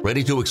Podcast.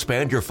 Ready to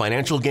expand your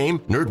financial game?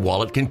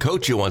 NerdWallet can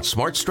coach you on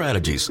smart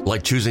strategies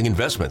like choosing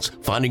investments,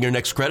 finding your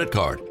next credit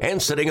card, and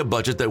setting a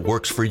budget that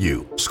works for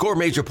you. Score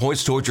major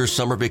points towards your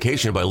summer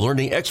vacation by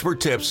learning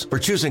expert tips for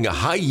choosing a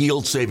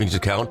high-yield savings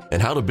account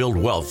and how to build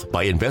wealth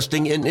by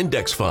investing in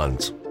index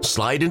funds.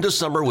 Slide into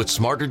summer with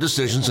smarter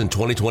decisions in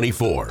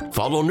 2024.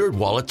 Follow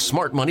NerdWallet's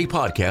Smart Money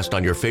Podcast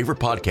on your favorite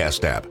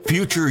podcast app.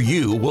 Future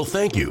you will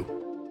thank you.